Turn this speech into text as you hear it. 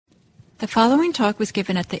The following talk was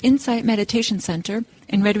given at the Insight Meditation Center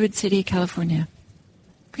in Redwood City, California.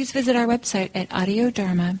 Please visit our website at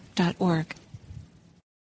audiodharma.org.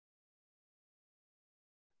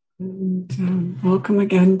 And welcome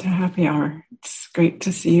again to Happy Hour. It's great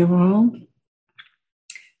to see you all.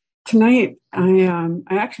 Tonight, I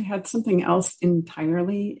actually had something else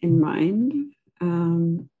entirely in mind,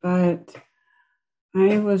 but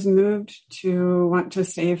I was moved to want to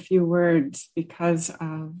say a few words because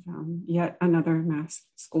of yet another mass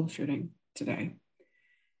school shooting today,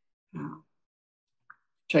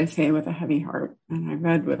 which I say with a heavy heart, and I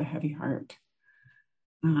read with a heavy heart.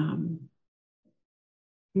 I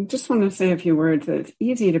just want to say a few words that it's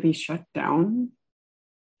easy to be shut down,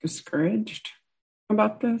 discouraged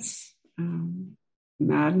about this,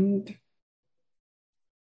 maddened,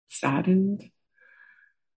 saddened.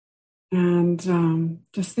 And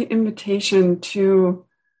just the invitation to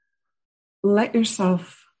let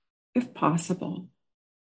yourself, if possible,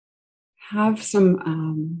 have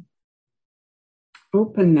some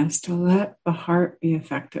openness to let the heart be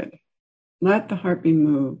affected. Let the heart be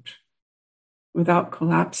moved without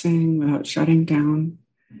collapsing, without shutting down,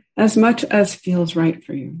 as much as feels right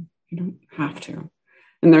for you. You don't have to.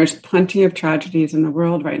 And there's plenty of tragedies in the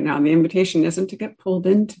world right now. The invitation isn't to get pulled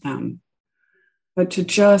into them, but to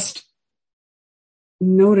just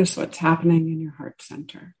notice what's happening in your heart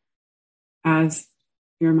center as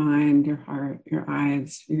your mind, your heart, your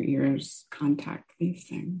eyes, your ears contact these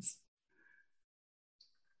things.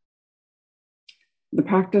 The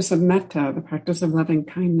practice of metta, the practice of loving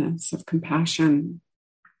kindness, of compassion,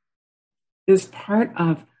 is part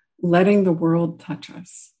of letting the world touch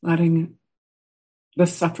us, letting the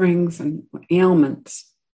sufferings and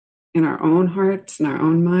ailments in our own hearts, in our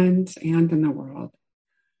own minds, and in the world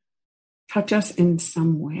touch us in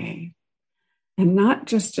some way. And not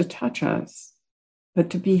just to touch us, but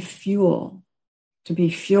to be fuel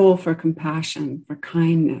for compassion, for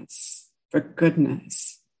kindness, for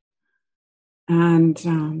goodness. And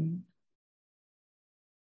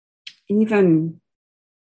even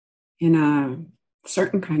in a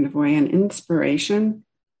certain kind of way, an inspiration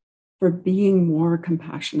for being more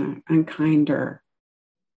compassionate and kinder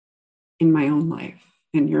in my own life,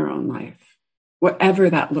 in your own life. Whatever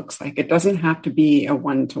that looks like. It doesn't have to be a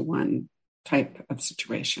one-to-one type of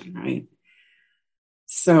situation, right?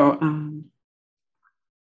 So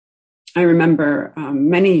I remember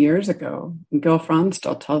many years ago, Gil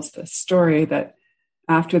Fronsdal tells this story that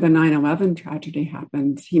after the 9/11 tragedy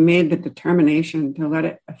happened, he made the determination to let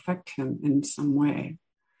it affect him in some way.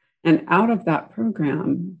 And out of that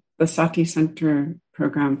program, the Sati Center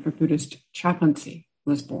program for Buddhist chaplaincy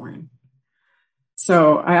was born.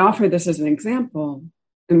 So I offer this as an example,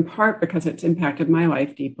 in part because it's impacted my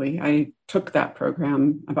life deeply. I took that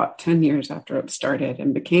program about 10 years after it started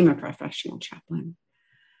and became a professional chaplain.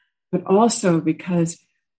 But also because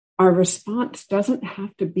our response doesn't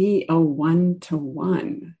have to be a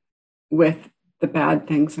one-to-one with the bad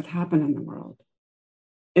things that happen in the world.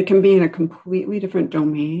 It can be in a completely different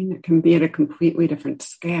domain. It can be at a completely different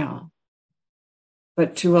scale.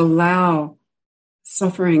 But to allow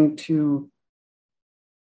suffering to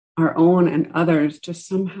our own and others to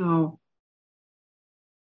somehow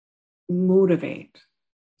motivate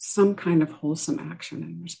some kind of wholesome action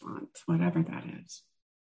and response, whatever that is.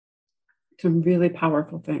 It's a really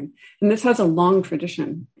powerful thing. And this has a long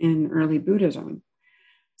tradition in early Buddhism.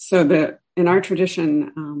 So that in our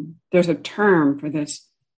tradition, there's a term for this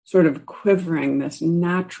sort of quivering, this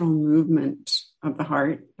natural movement of the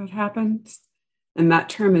heart that happens. And that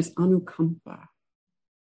term is anukampa,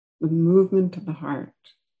 the movement of the heart.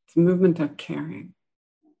 The movement of caring.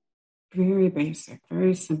 Very basic,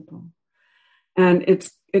 very simple. And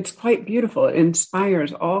it's quite beautiful. It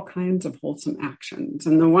inspires all kinds of wholesome actions.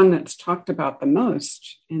 And the one that's talked about the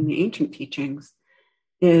most in the ancient teachings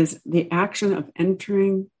is the action of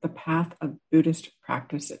entering the path of Buddhist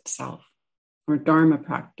practice itself, or Dharma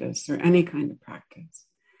practice, or any kind of practice.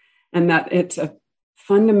 And that it's a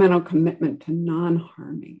fundamental commitment to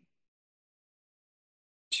non-harming.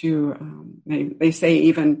 They say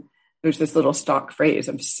even there's this little stock phrase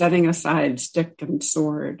of setting aside stick and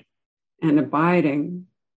sword and abiding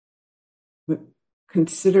with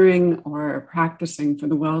considering or practicing for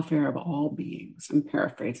the welfare of all beings. I'm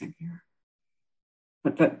paraphrasing here.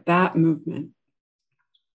 But that movement,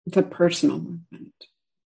 it's a personal movement.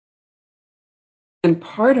 And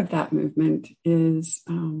part of that movement is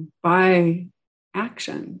by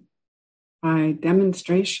action, by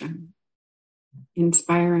demonstration,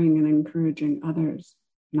 inspiring and encouraging others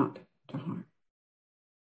not to harm,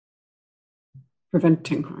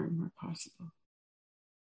 preventing harm where possible.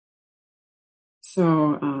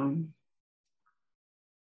 So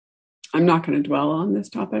I'm not going to dwell on this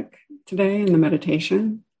topic today in the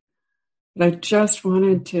meditation, but I just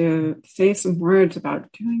wanted to say some words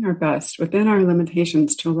about doing our best within our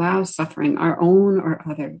limitations to allow suffering, our own or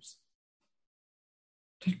others,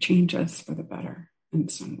 to change us for the better in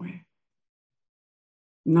some way.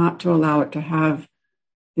 Not to allow it to have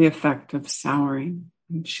the effect of souring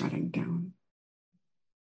and shutting down.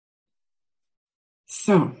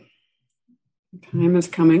 So, time is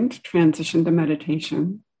coming to transition to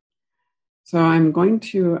meditation. So I'm going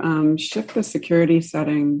to shift the security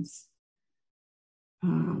settings.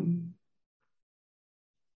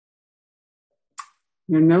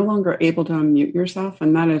 You're no longer able to unmute yourself,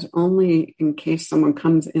 and that is only in case someone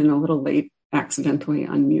comes in a little late, accidentally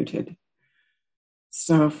unmuted.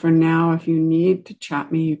 So for now, if you need to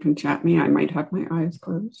chat me, you can chat me. I might have my eyes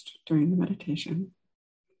closed during the meditation.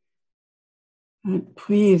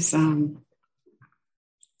 Please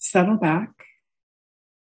settle back,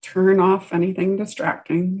 turn off anything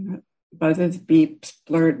distracting that buzzes, beeps,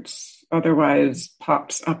 blurts, otherwise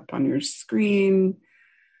pops up on your screen,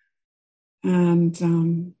 and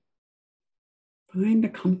find a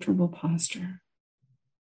comfortable posture,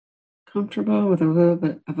 comfortable with a little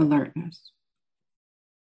bit of alertness.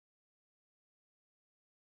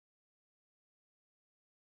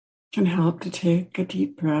 It can help to take a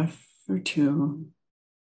deep breath or two,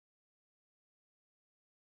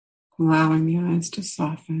 allowing the eyes to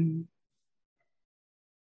soften,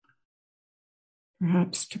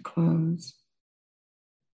 perhaps to close.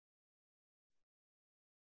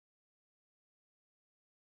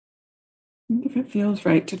 And if it feels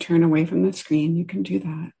right to turn away from the screen, you can do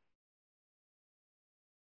that.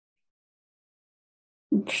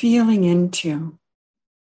 And feeling into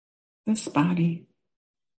this body,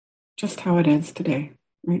 just how it is today,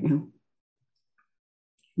 right now.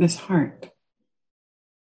 This heart,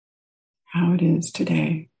 how it is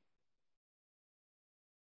today,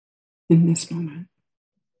 in this moment.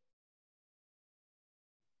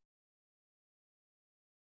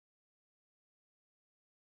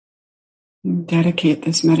 And dedicate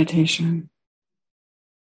this meditation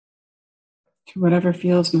to whatever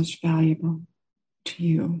feels most valuable to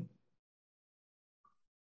you.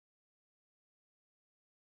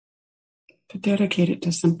 To dedicate it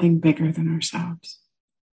to something bigger than ourselves.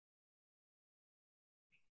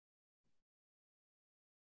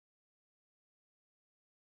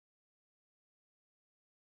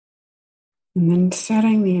 And then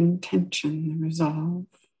setting the intention, the resolve,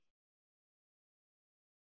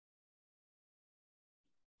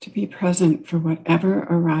 to be present for whatever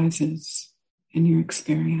arises in your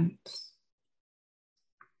experience.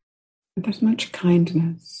 With as much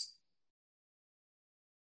kindness,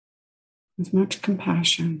 as much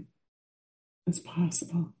compassion as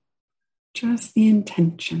possible. Just the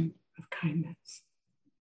intention of kindness.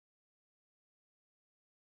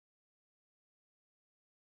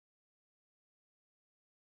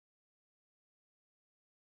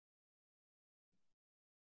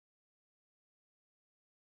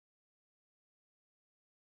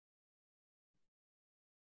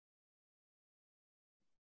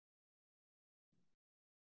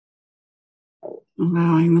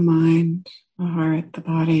 Allowing the mind, the heart, the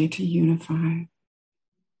body to unify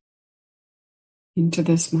into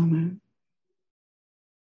this moment.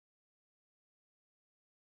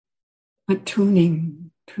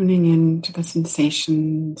 Tuning into the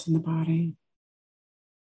sensations in the body,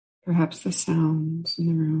 perhaps the sounds in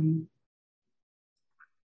the room.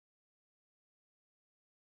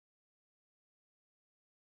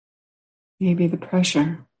 Maybe the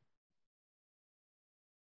pressure,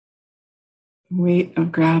 the weight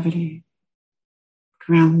of gravity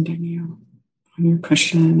grounding you on your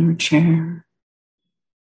cushion or chair.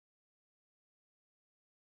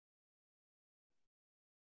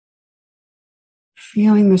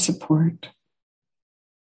 Feeling the support,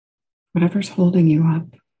 whatever's holding you up.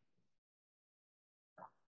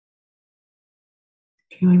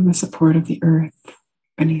 Feeling the support of the earth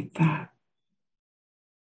beneath that.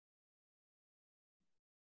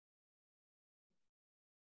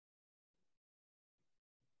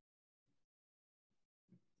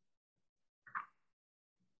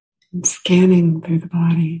 And scanning through the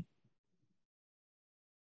body.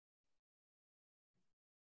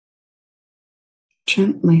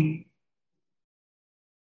 Gently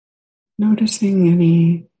noticing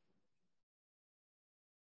any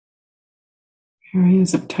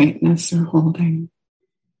areas of tightness or holding,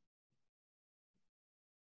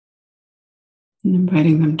 and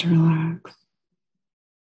inviting them to relax.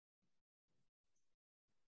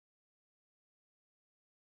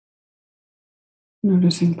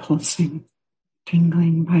 Noticing pulsing,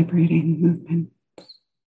 tingling, vibrating movement.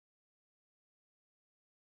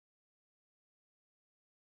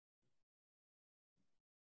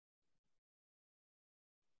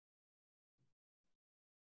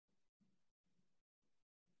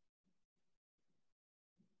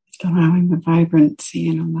 Just allowing the vibrancy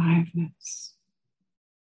and aliveness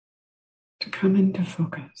to come into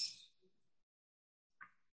focus.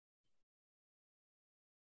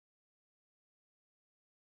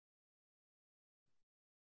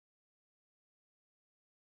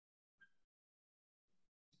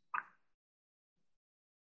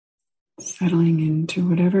 Settling into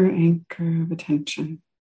whatever anchor of attention,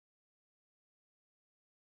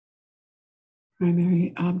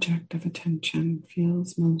 primary object of attention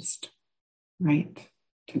feels most right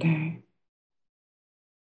today.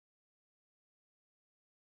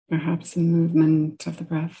 Perhaps the movement of the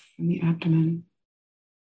breath in the abdomen,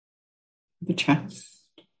 the chest,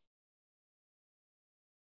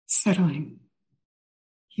 settling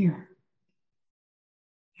here,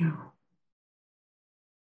 now.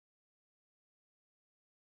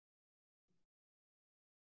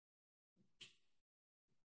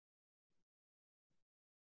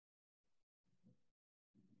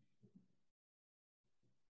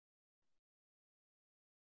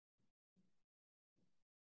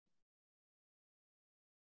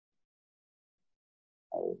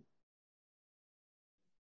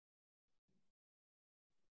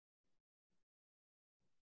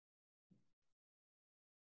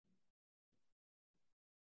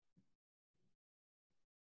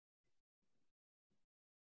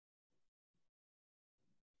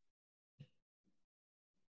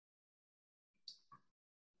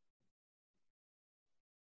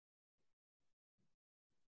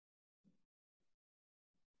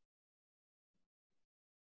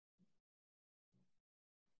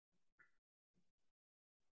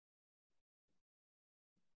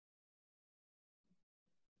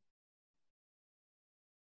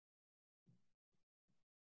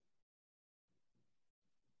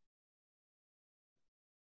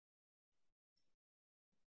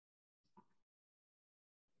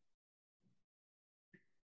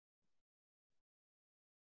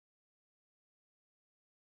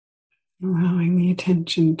 Allowing the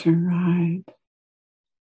attention to ride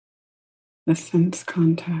the sense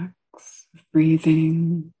contacts of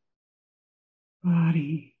breathing,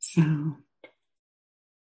 body, sound,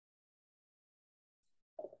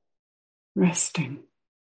 resting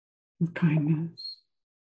with kindness.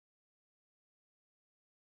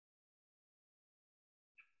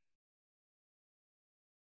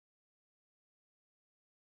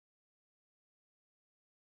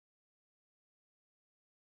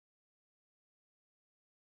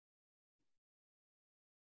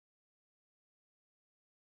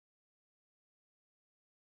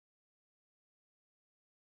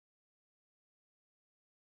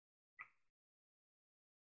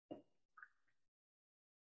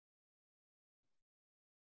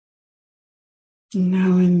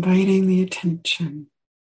 Now inviting the attention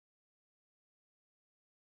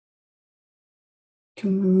to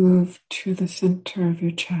move to the center of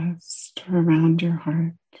your chest or around your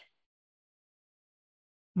heart,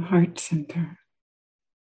 the heart center.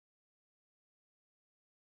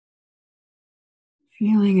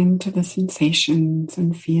 Feeling into the sensations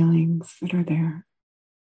and feelings that are there.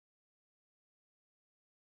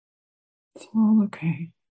 It's all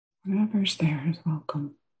okay. Whatever's there is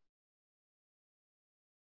welcome.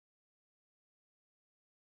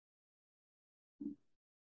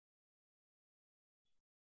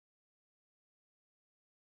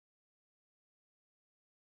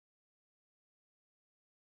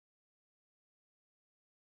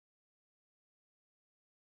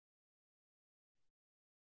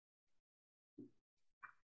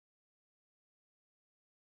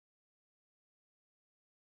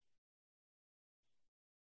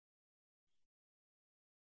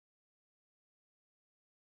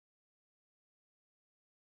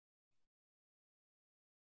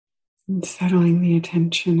 And settling the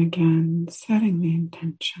attention again, setting the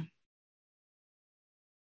intention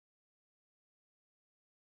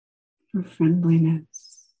for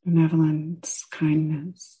friendliness, benevolence,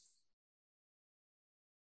 kindness.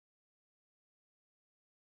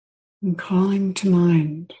 And calling to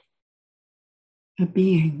mind a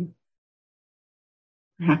being,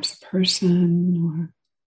 perhaps a person or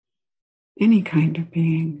any kind of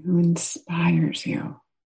being who inspires you.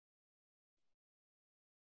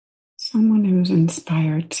 Someone who's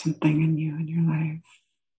inspired something in you in your life,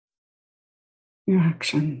 your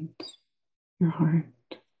actions, your heart.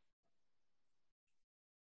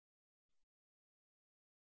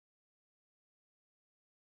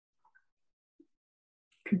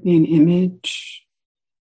 Could be an image,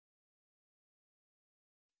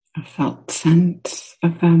 a felt sense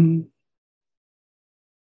of them,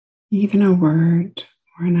 even a word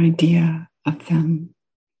or an idea of them.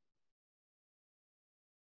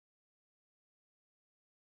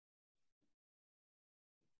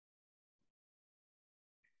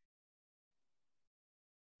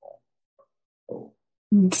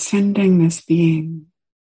 And sending this being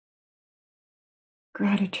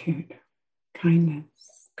gratitude, kindness,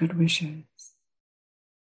 good wishes.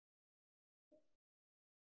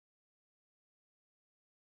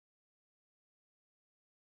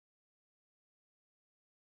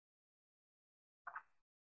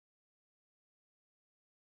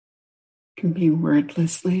 Can be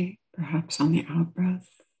wordlessly, perhaps on the out breath.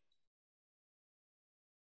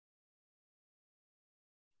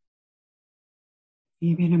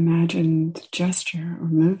 Maybe an imagined gesture or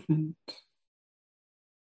movement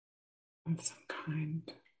of some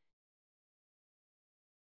kind.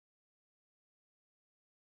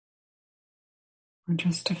 Or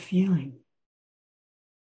just a feeling.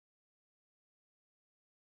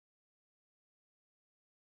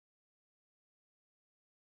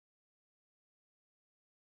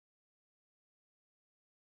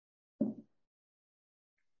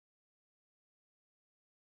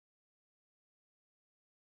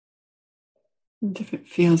 And if it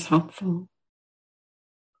feels helpful,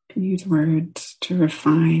 you can use words to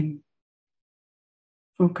refine,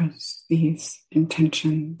 focus these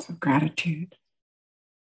intentions of gratitude,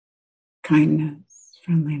 kindness,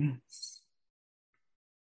 friendliness.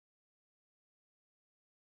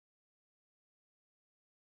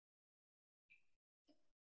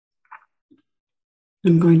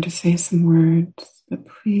 I'm going to say some words, but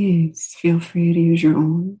please feel free to use your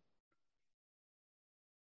own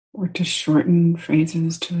or to shorten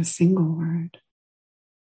phrases to a single word,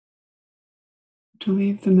 to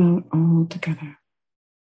leave them out altogether.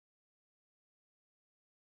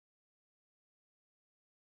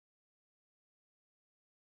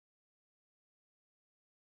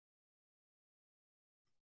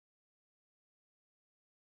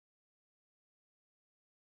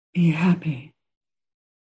 Be happy.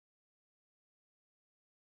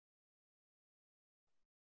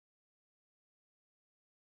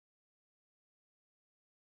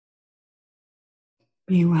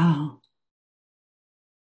 Be well.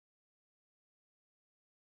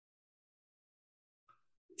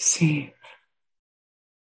 Safe.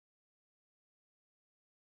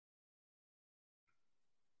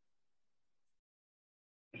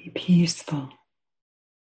 Be peaceful.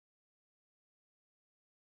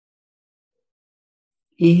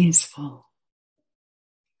 Easeful.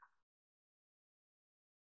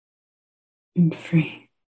 And free.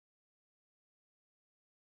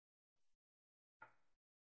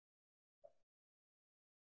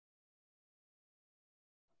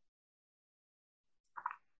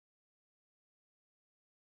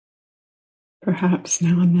 Perhaps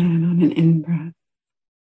now and then on an in-breath,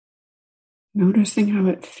 noticing how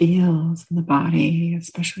it feels in the body,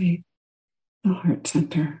 especially the heart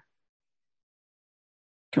center,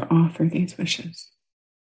 to offer these wishes.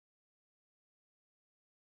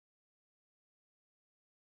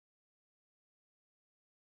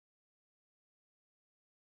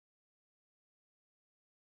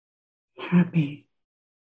 Happy.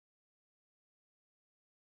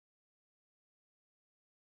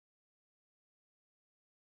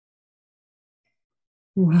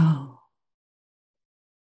 Well.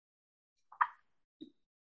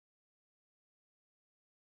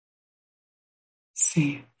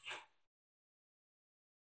 Safe.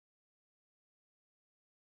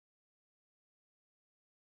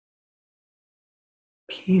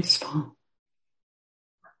 Peaceful.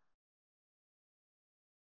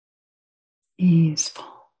 Easeful.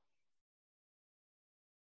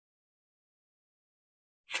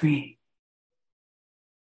 Free.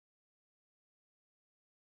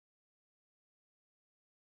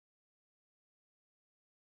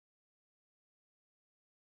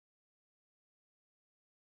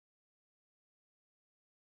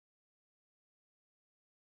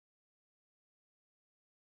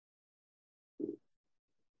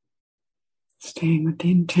 Staying with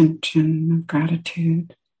the intention of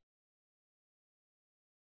gratitude,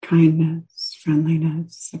 kindness,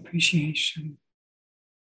 friendliness, appreciation.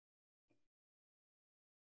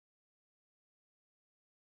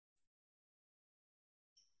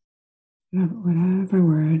 Whatever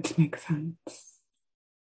words make sense.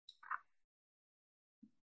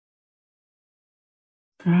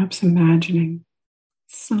 Perhaps imagining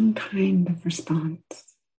some kind of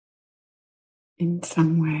response in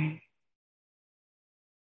some way,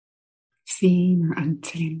 seen or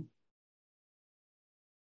unseen.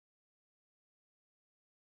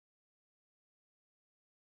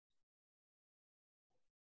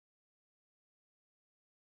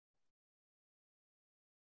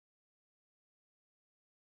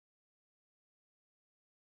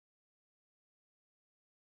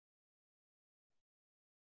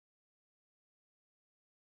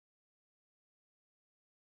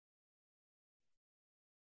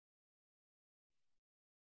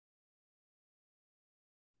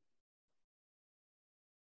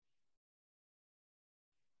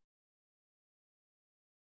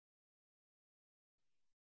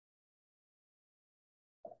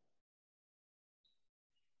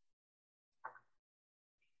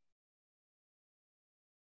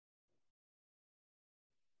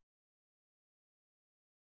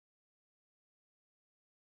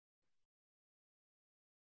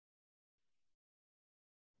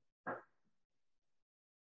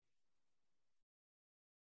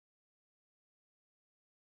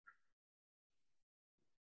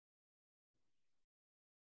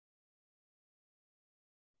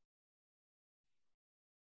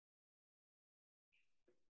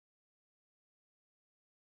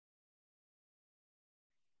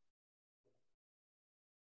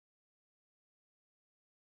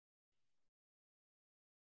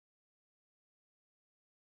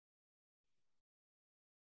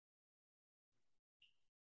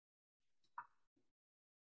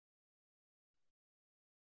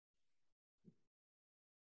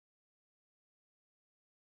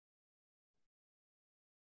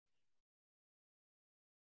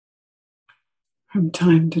 From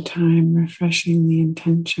time to time, refreshing the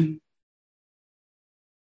intention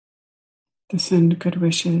to send good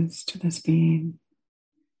wishes to this being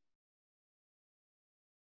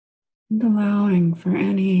and allowing for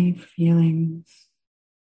any feelings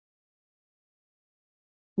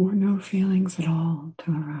or no feelings at all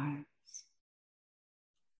to arise.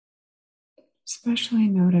 Especially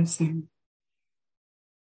noticing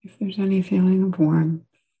if there's any feeling of warmth,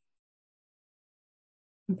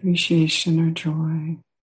 appreciation or joy,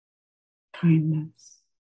 kindness.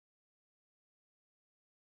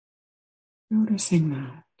 Noticing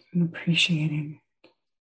that and appreciating it.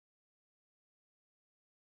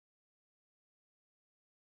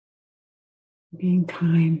 Being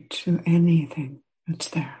kind to anything that's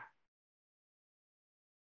there.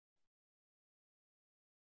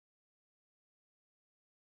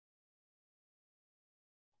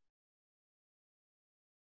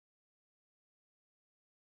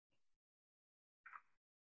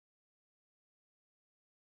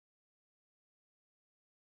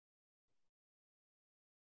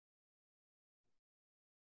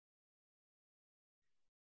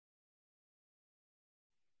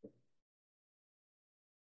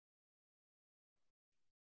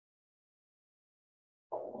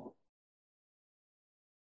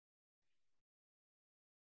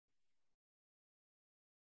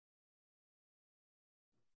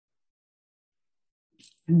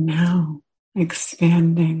 And now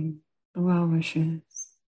expanding the well wishes,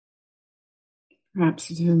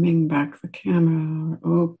 perhaps zooming back the camera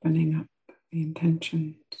or opening up the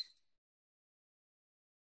intentions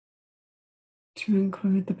to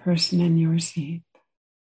include the person in your seat,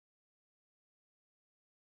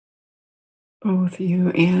 both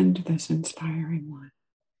you and this inspiring one.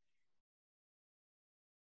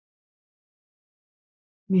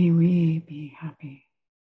 May we be happy,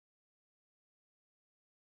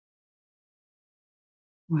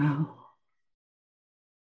 well,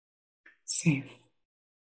 safe.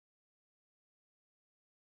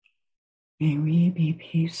 May we be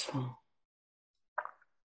peaceful,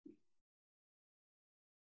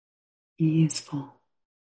 easeful,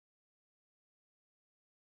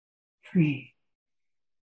 free,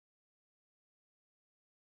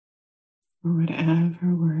 or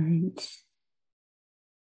whatever words,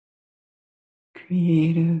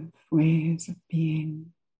 creative ways of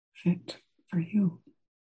being fit for you.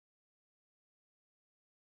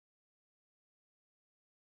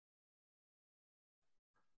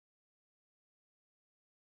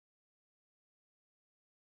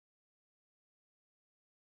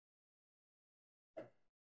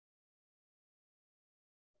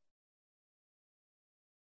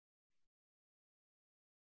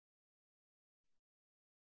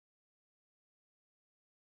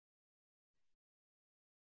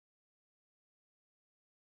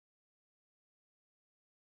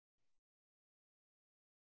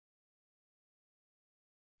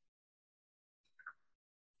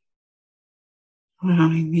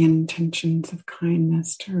 Allowing the intentions of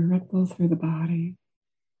kindness to ripple through the body,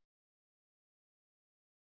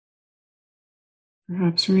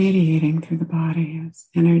 perhaps radiating through the body as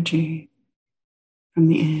energy from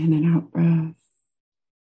the in and out breath,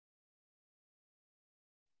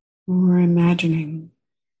 or imagining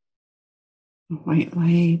a white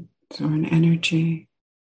light or an energy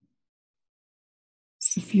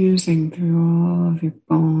suffusing through all of your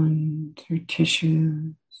bones, your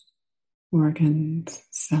tissues, organs,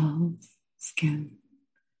 cells, skin,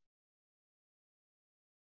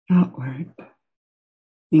 outward,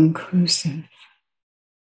 inclusive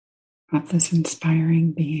of this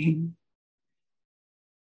inspiring being,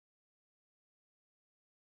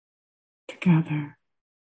 together,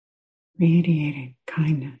 radiating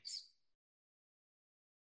kindness.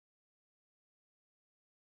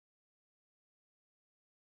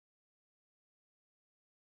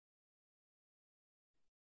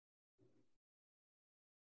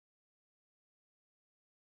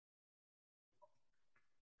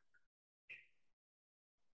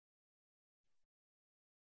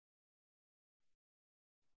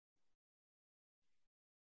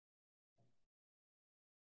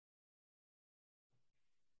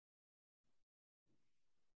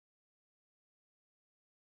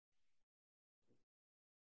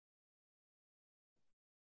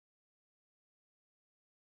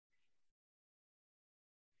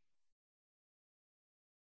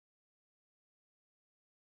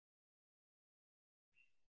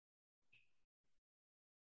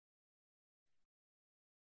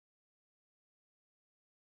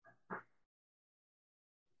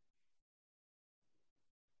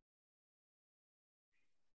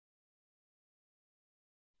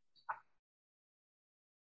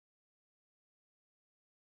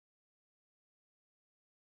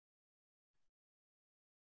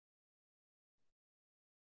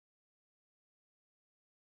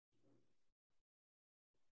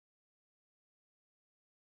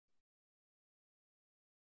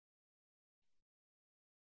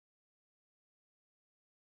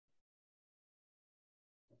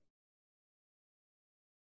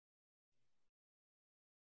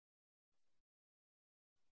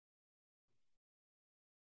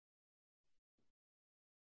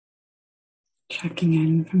 Checking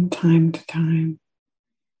in from time to time,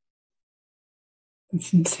 the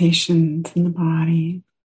sensations in the body,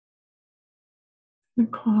 the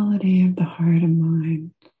quality of the heart and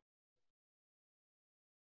mind,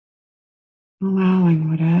 allowing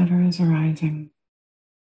whatever is arising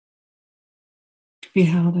to be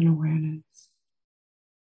held in awareness.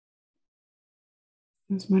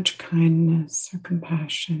 As much kindness or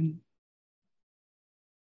compassion,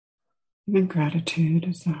 even gratitude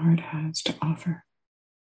as the heart has to offer.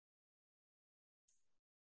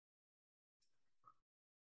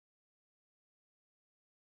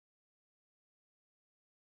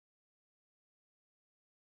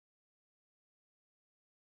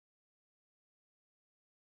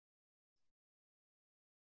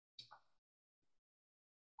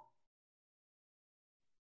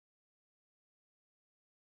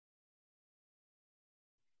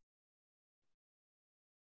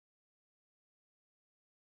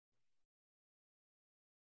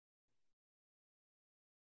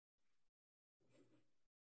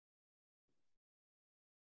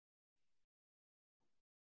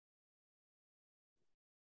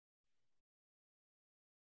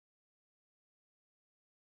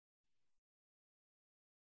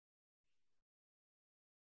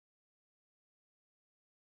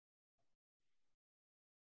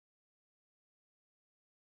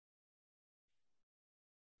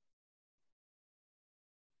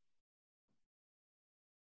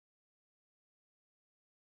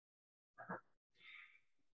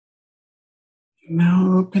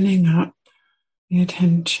 Now opening up the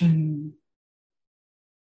attention,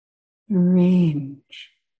 the range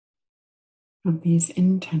of these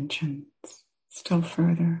intentions still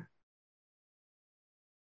further.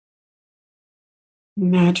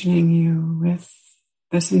 Imagining you with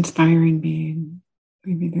this inspiring being.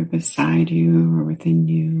 Maybe they're beside you or within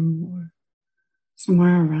you or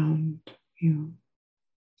somewhere around you.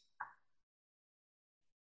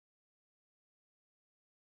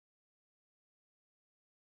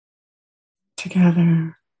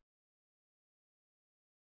 Together,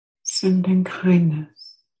 sending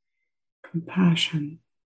kindness, compassion,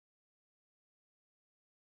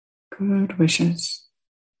 good wishes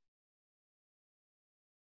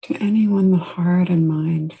to anyone the heart and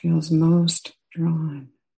mind feels most drawn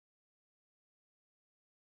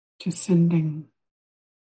to sending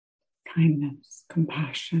kindness,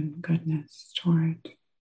 compassion, goodness toward. Could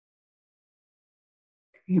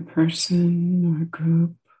be a person or a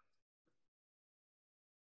group.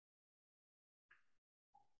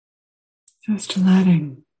 Just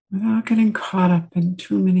letting, without getting caught up in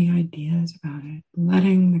too many ideas about it,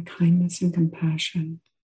 letting the kindness and compassion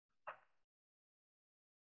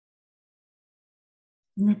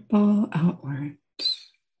ripple outwards,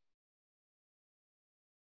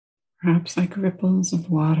 perhaps like ripples of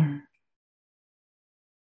water,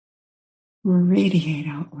 or radiate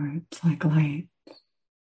outwards like light,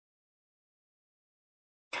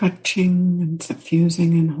 touching and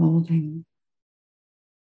suffusing and holding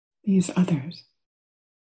these others.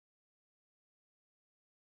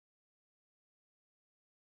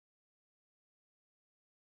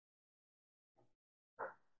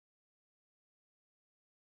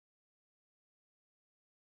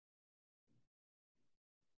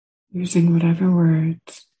 Using whatever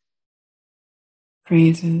words,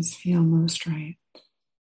 phrases feel most right.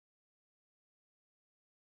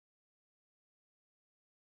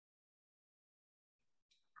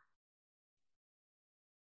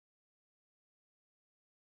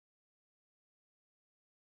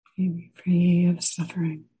 Be free of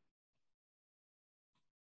suffering.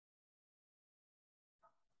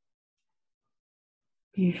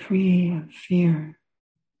 Be free of fear.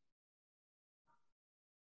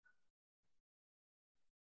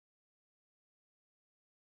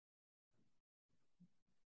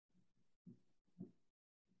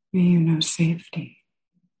 May you know safety.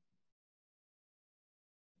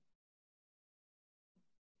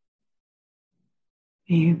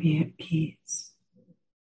 May you be at peace.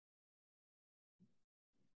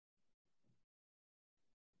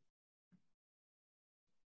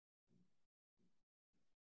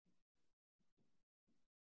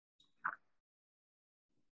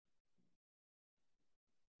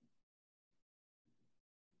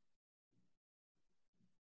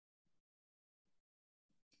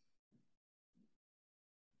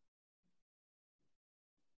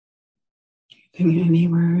 Using any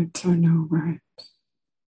words or no words.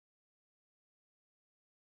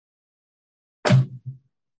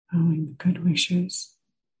 Allowing the good wishes,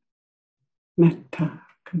 metta,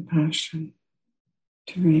 compassion,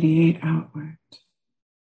 to radiate outward.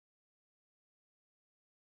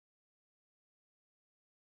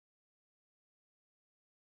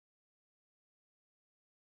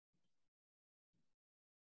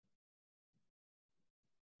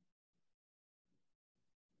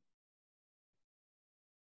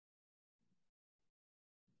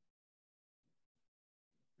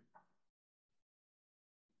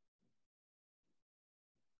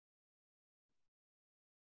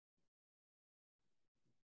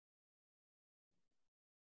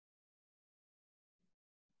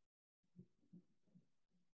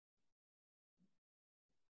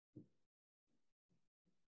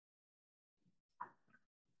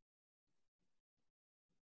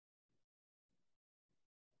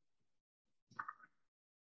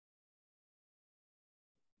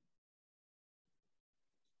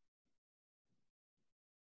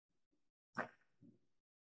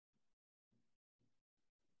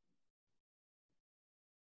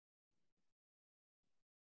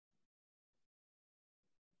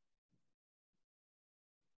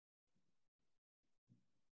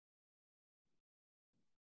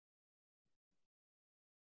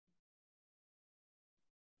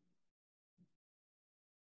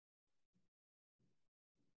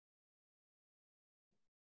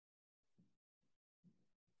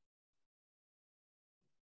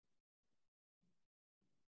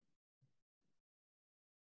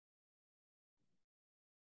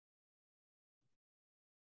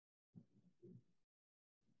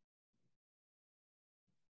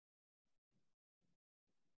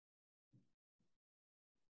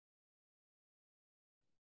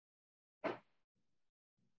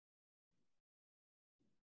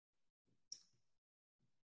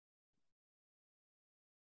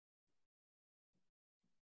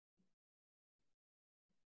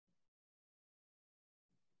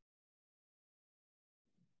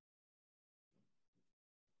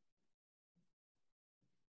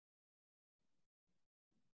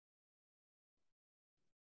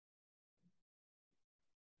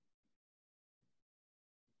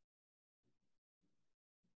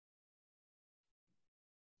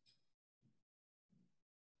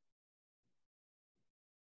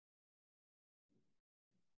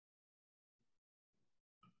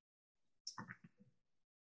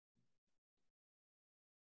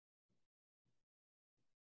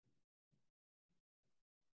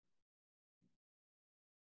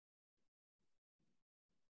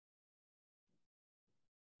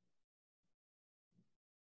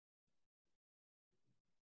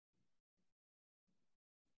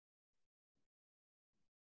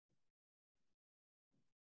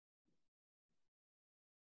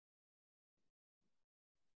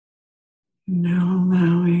 Now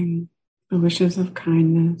allowing the wishes of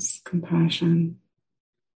kindness, compassion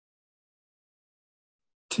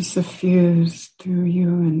to suffuse through you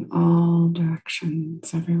in all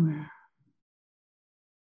directions, everywhere,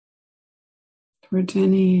 towards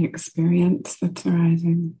any experience that's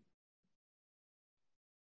arising,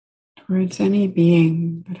 towards any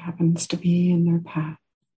being that happens to be in their path.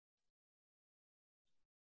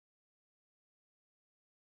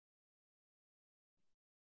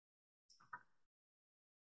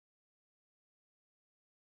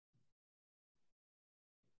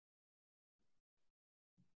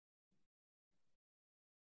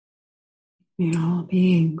 May all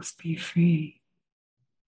beings be free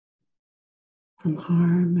from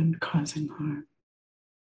harm and causing harm.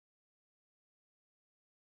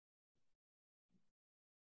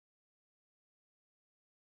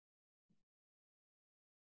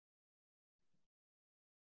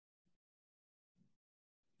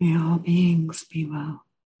 May all beings be well.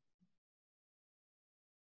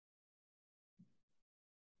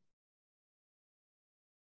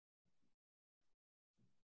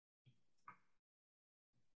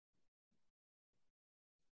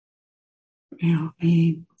 May all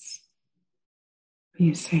beings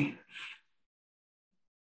be safe.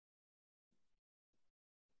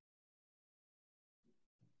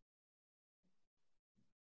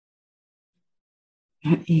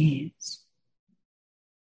 At ease,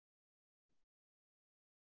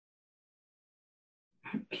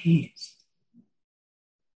 at peace.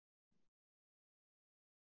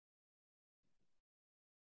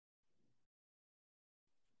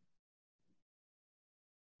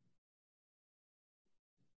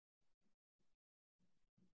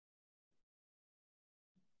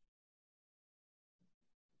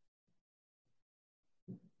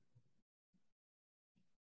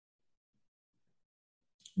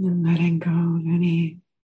 And letting go of any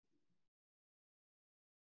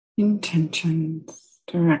intentions,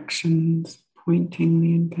 directions, pointing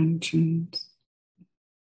the intentions.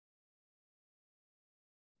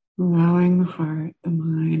 Allowing the heart, the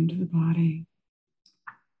mind, the body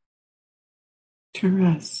to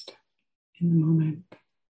rest in the moment.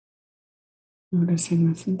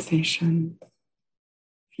 Noticing the sensation,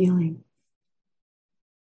 feeling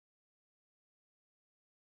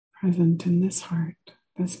present in this heart,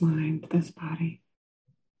 this mind, this body,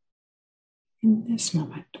 in this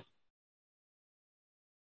moment.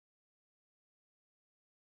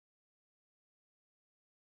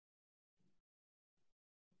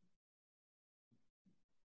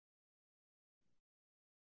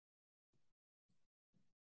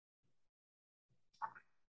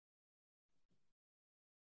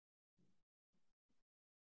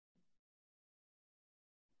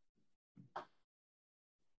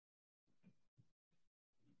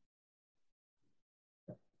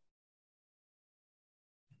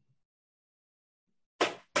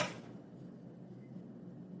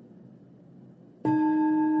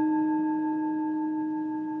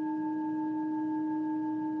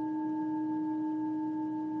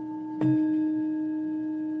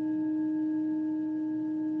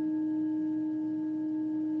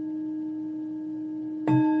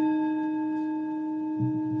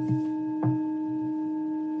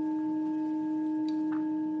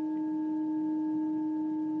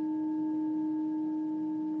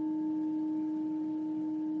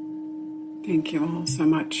 Thank you all so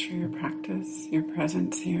much for your practice, your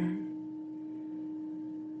presence here.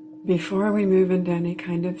 Before we move into any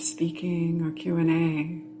kind of speaking or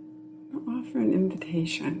Q&A, I'll offer an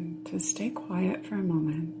invitation to stay quiet for a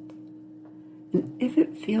moment. And if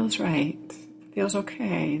it feels right, feels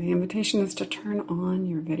okay, the invitation is to turn on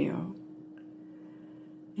your video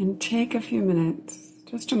and take a few minutes,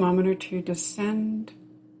 just a moment or two, to send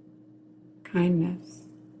kindness,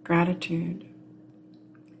 gratitude,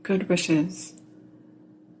 good wishes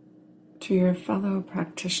to your fellow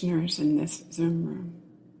practitioners in this Zoom room.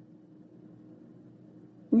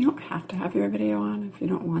 You don't have to have your video on if you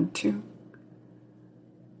don't want to,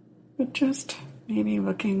 but just maybe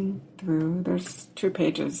looking through. There's 2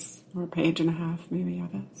 pages or a page and a half maybe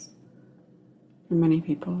of this for many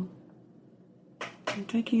people. And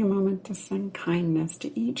taking a moment to send kindness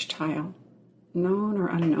to each tile, known or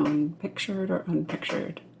unknown, pictured or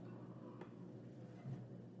unpictured.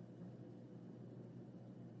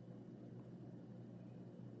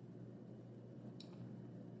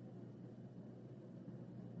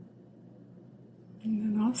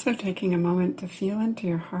 And then also taking a moment to feel into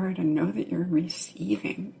your heart and know that you're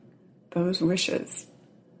receiving those wishes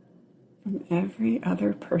from every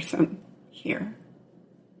other person here.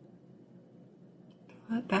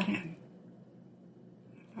 Let that in.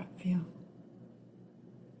 Let that feel.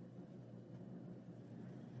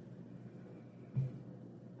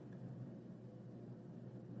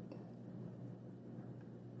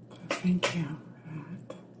 Thank you.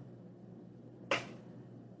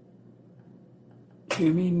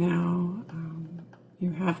 Hear me now.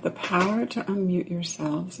 You have the power to unmute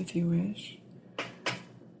yourselves if you wish.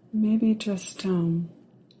 Maybe just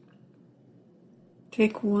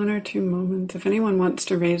take 1 or 2 moments. If anyone wants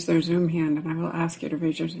to raise their Zoom hand, and I will ask you to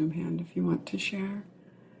raise your Zoom hand if you want to share.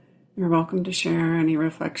 You're welcome to share any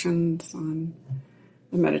reflections on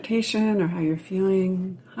the meditation or how you're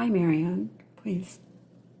feeling. Hi, Marianne, please.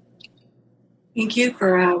 Thank you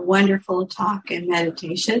for a wonderful talk and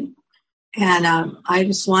meditation. And I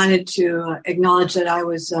just wanted to acknowledge that I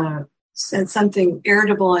was said something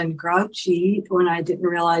irritable and grouchy when I didn't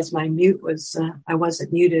realize my mute was, I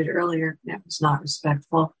wasn't muted earlier. That was not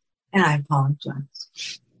respectful. And I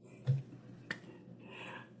apologize.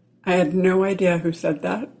 I had no idea who said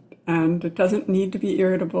that. And it doesn't need to be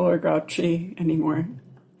irritable or grouchy anymore.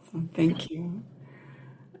 So thank you.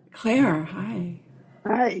 Claire, hi.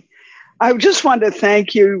 Hi. I just wanted to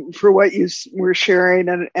thank you for what you were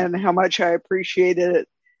sharing and how much I appreciated it.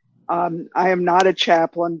 I am not a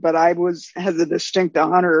chaplain, but I had the distinct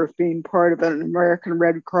honor of being part of an American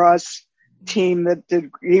Red Cross team that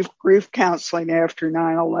did grief counseling after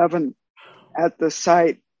 9/11 at the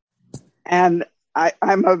site. And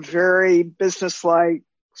I'm a very businesslike,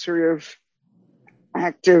 sort of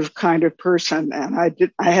active kind of person. And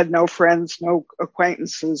I had no friends, no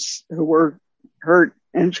acquaintances who were hurt,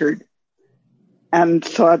 injured, and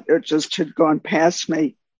thought it just had gone past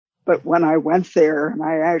me. But when I went there and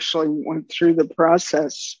I actually went through the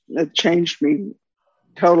process, it changed me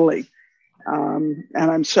totally. And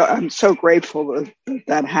I'm so grateful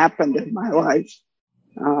that happened in my life.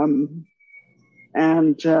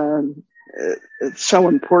 It's so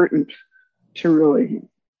important to really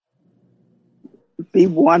be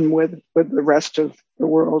one with the rest of the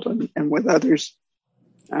world and with others.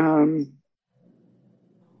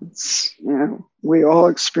 We all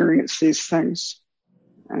experience these things,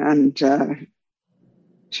 and to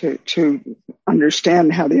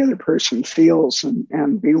understand how the other person feels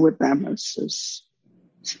and be with them is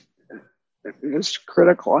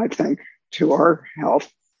critical, I think, to our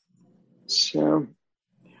health. So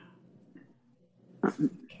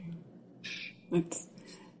it's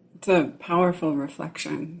a powerful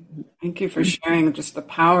reflection. Thank you for sharing just the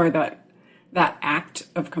power that act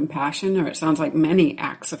of compassion, or it sounds like many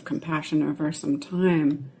acts of compassion over some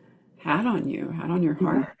time, had on you, had on your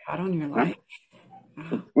heart, had on your life.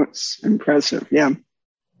 What's impressive, yeah.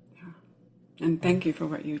 And thank you for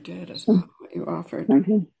what you did as well, what you offered.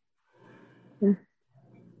 Yeah.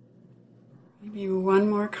 Maybe one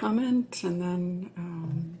more comment, and then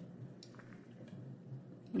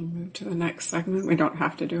we'll move to the next segment. We don't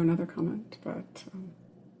have to do another comment, but...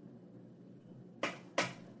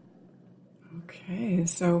 Okay,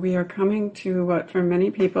 so we are coming to what for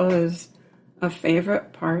many people is a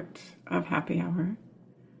favorite part of Happy Hour,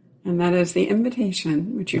 and that is the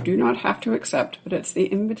invitation, which you do not have to accept, but it's the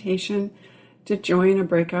invitation to join a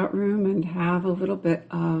breakout room and have a little bit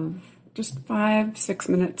of just 5-6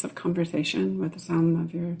 minutes of conversation with some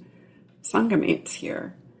of your Sangha mates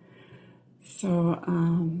here. So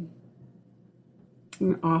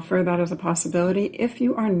offer that as a possibility. If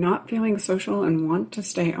you are not feeling social and want to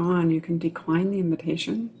stay on, you can decline the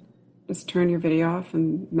invitation. Just turn your video off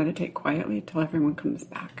and meditate quietly till everyone comes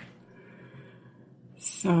back.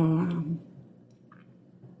 So I'm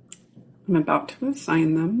about to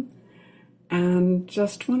assign them, and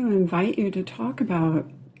just want to invite you to talk about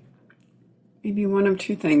maybe one of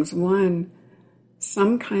two things. One,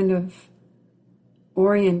 some kind of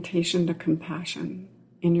orientation to compassion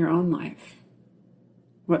in your own life.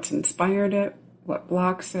 What's inspired it, what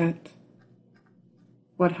blocks it,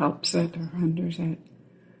 what helps it or hinders it,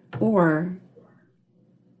 or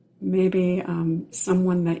maybe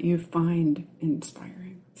someone that you find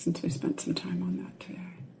inspiring, since we spent some time on that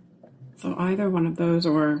today. So either one of those,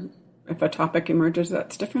 or if a topic emerges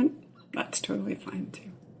that's different, that's totally fine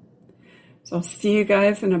too. So I'll see you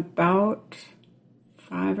guys in about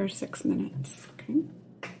 5 or 6 minutes, okay?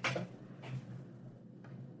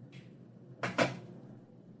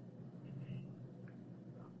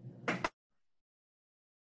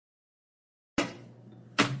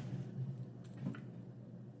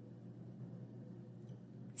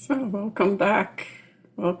 So welcome back.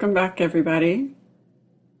 Welcome back, everybody.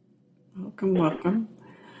 Welcome.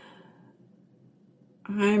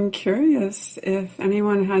 I'm curious if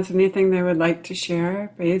anyone has anything they would like to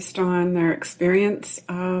share based on their experience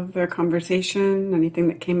of their conversation, anything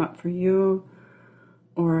that came up for you,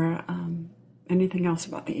 or anything else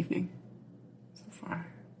about the evening so far.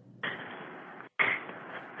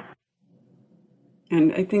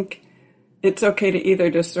 And I think it's okay to either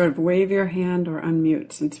just sort of wave your hand or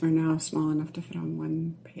unmute, since we're now small enough to fit on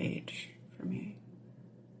one page for me.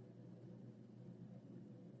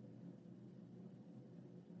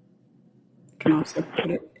 You can also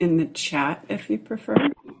put it in the chat if you prefer.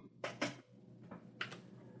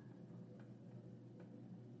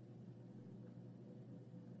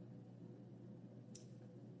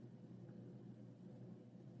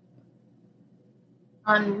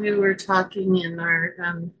 We were talking in our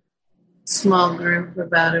small group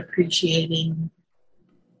about appreciating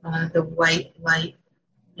the white light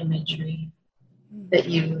imagery that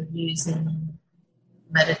you were using in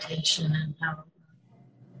meditation, and how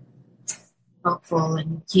helpful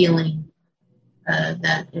and healing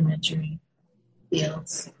that imagery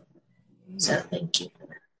feels. So thank you for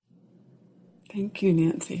that. Thank you,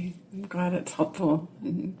 Nancy. I'm glad it's helpful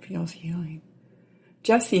and feels healing.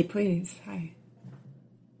 Jessie, please. Hi.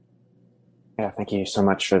 Yeah, thank you so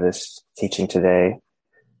much for this teaching today.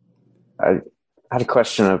 I had a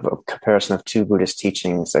question of a comparison of two Buddhist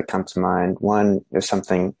teachings that come to mind. One is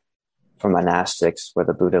something from monastics where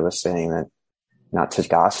the Buddha was saying that not to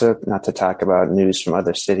gossip, not to talk about news from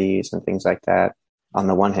other cities and things like that, on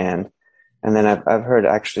the one hand. And then I've heard,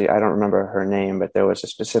 actually, I don't remember her name, but there was a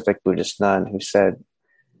specific Buddhist nun who said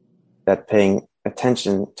that paying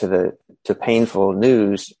attention to painful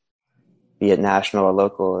news, be it national or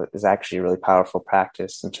local, is actually a really powerful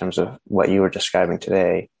practice in terms of what you were describing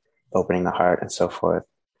today, opening the heart and so forth.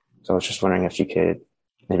 So I was just wondering if you could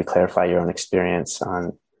maybe clarify your own experience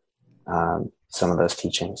on some of those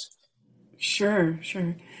teachings. Sure.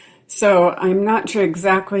 So I'm not sure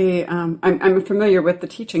exactly, I'm familiar with the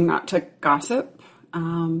teaching not to gossip.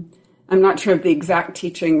 I'm not sure of the exact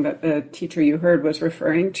teaching that the teacher you heard was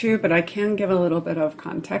referring to, but I can give a little bit of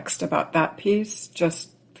context about that piece just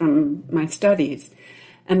from my studies.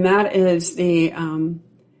 And that is the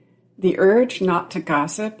urge not to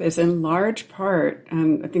gossip is in large part,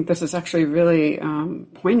 and I think this is actually really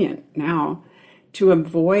poignant now, to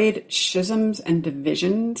avoid schisms and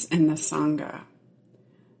divisions in the Sangha.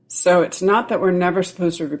 So it's not that we're never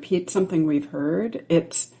supposed to repeat something we've heard.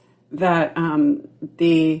 It's that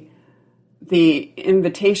the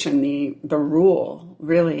invitation, the rule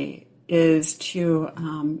really is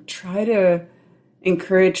to try to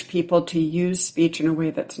encourage people to use speech in a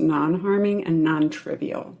way that's non-harming and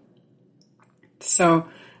non-trivial. So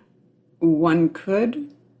one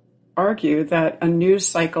could argue that a news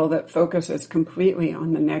cycle that focuses completely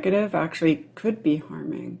on the negative actually could be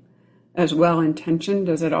harming, as well-intentioned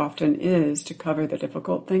as it often is to cover the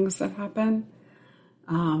difficult things that happen.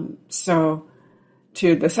 So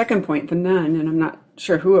to the second point, the nun, and I'm not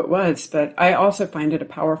sure who it was, but I also find it a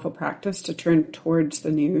powerful practice to turn towards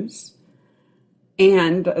the news.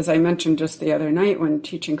 And as I mentioned just the other night when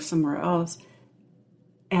teaching somewhere else,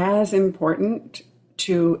 as important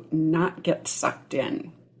to not get sucked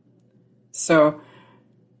in. So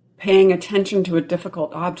paying attention to a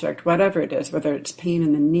difficult object, whatever it is, whether it's pain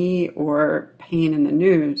in the knee or pain in the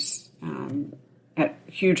news at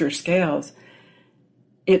huger scales,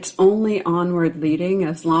 it's only onward leading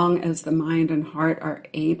as long as the mind and heart are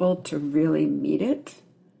able to really meet it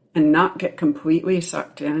and not get completely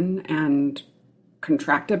sucked in and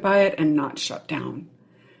contracted by it and not shut down.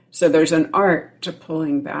 So there's an art to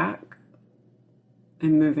pulling back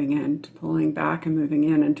and moving in, to pulling back and moving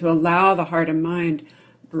in, and to allow the heart and mind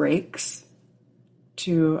breaks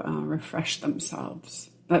to refresh themselves.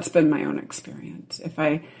 That's been my own experience. If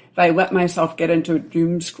I let myself get into a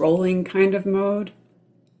doom scrolling kind of mode,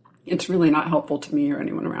 it's really not helpful to me or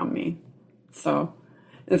anyone around me. So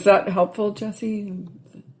is that helpful, Jessie?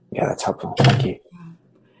 Yeah, that's helpful. Thank you.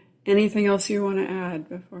 Anything else you want to add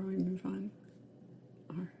before we move on?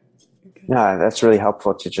 No, that's really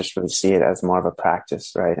helpful to just really see it as more of a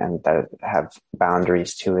practice, right? And that it have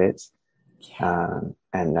boundaries to it, and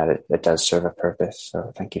that it does serve a purpose.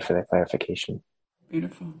 So thank you for that clarification.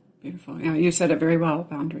 Beautiful. Yeah, you said it very well,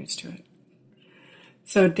 boundaries to it.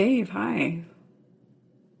 So Dave, hi.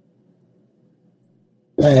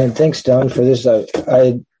 And thanks, Don, for this.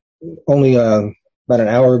 I only about an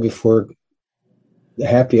hour before the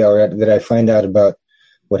happy hour that I find out about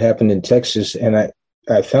what happened in Texas, and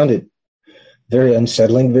I found it very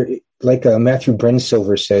unsettling. Very, like Matthew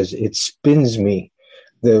Brensilver says, it spins me.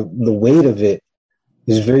 The weight of it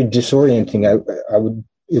is very disorienting.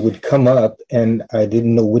 It would come up, and I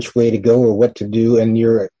didn't know which way to go or what to do. And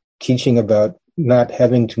your teaching about not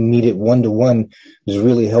having to meet it one-to-one is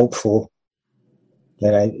really helpful.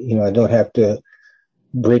 And I don't have to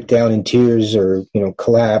break down in tears or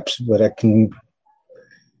collapse, but I can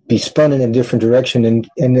be spun in a different direction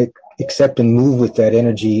and accept and move with that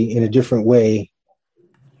energy in a different way.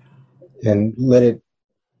 and let it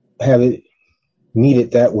have it meet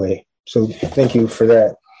it that way. So thank you for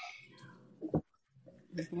that.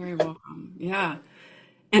 You're very welcome. Yeah.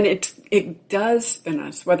 And it does spin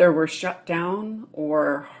us, whether we're shut down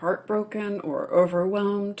or heartbroken or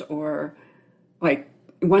overwhelmed or like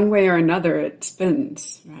one way or another, it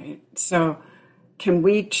spins, right? So can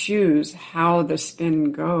we choose how the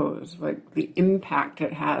spin goes, like the impact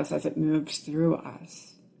it has as it moves through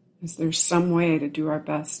us? Is there some way to do our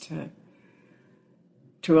best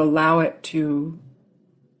to allow it to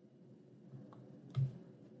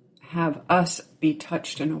have us be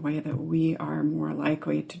touched in a way that we are more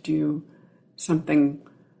likely to do something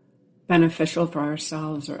beneficial for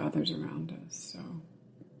ourselves or others around us? So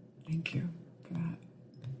thank you for that.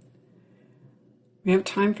 We have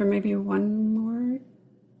time for maybe one more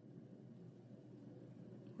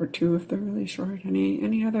or two if they're really short.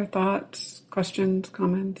 Any other thoughts, questions,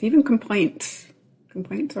 comments, even complaints?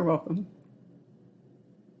 Complaints are welcome.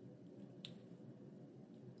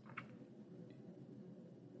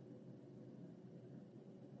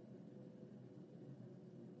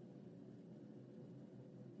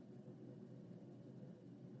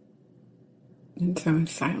 And so is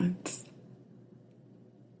silence.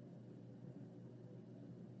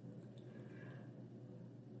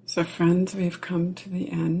 So friends, we've come to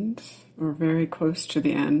the end, or very close to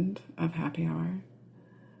the end of Happy Hour.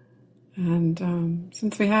 And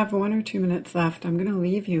since we have 1 or 2 minutes left, I'm going to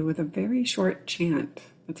leave you with a very short chant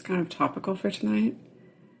that's kind of topical for tonight.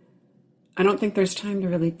 I don't think there's time to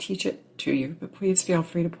really teach it to you, but please feel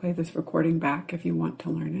free to play this recording back if you want to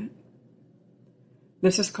learn it.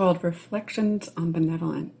 This is called Reflections on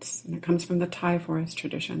Benevolence, and it comes from the Thai forest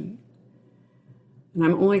tradition. And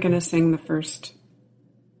I'm only going to sing the first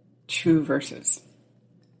 2 verses.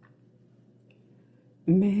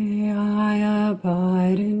 May I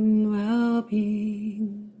abide in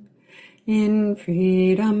well-being, in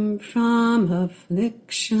freedom from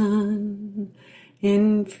affliction,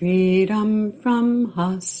 in freedom from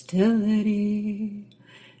hostility,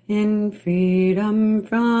 in freedom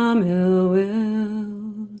from ill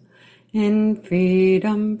will, in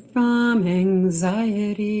freedom from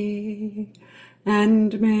anxiety,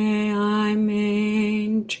 and may I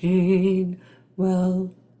maintain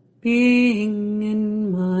well-being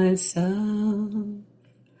in myself.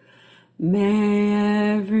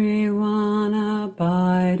 May everyone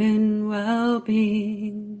abide in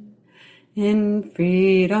well-being, in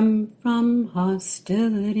freedom from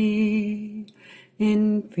hostility,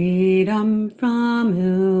 in freedom from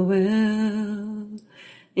ill will,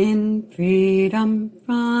 in freedom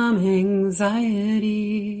from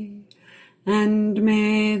anxiety, and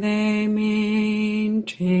may they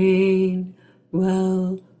maintain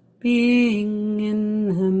well-being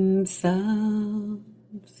in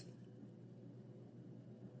themselves.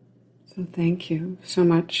 So thank you so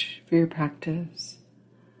much for your practice.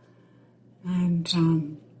 And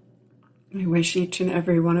I wish each and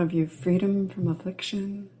every one of you freedom from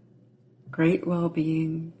affliction, great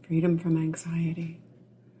well-being, freedom from anxiety.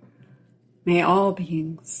 May all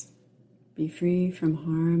beings be free from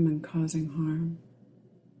harm and causing harm.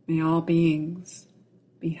 May all beings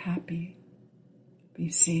be happy, be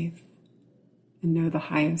safe, and know the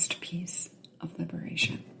highest peace of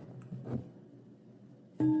liberation.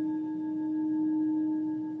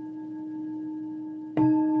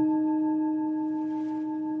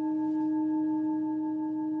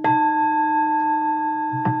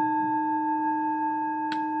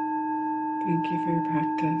 Thank you for your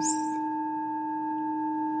practice.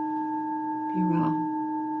 Be well.